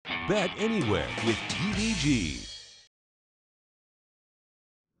bet anywhere with TVG.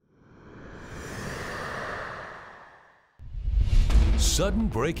 Sudden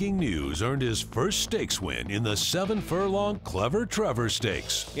Breaking News earned his first stakes win in the 7-furlong Clever Trevor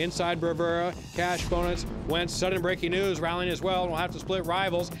Stakes. Inside Bravura, cash bonus went Sudden Breaking News, rallying as well. We'll have to split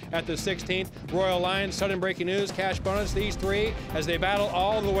rivals at the 16th. Royal Lion, Sudden Breaking News, cash bonus. These three as they battle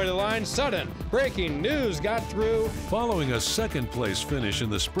all the way to the line. Sudden Breaking News got through. Following a second-place finish in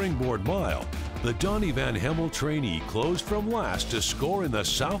the Springboard Mile, the Donnie Van Hemel trainee closed from last to score in the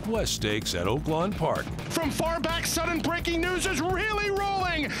Southwest Stakes at Oaklawn Park. From far back, Sudden Breaking News is really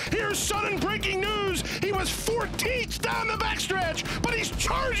rolling. Here's Sudden Breaking News. He was 14th down the backstretch, but he's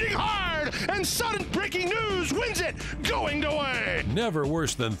charging hard, and Sudden Breaking News wins it, going to way. Never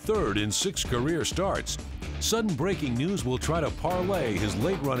worse than third in 6 career starts, Sudden Breaking News will try to parlay his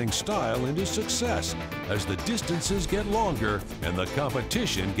late-running style into success as the distances get longer and the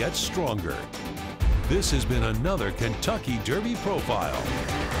competition gets stronger. This has been another Kentucky Derby Profile.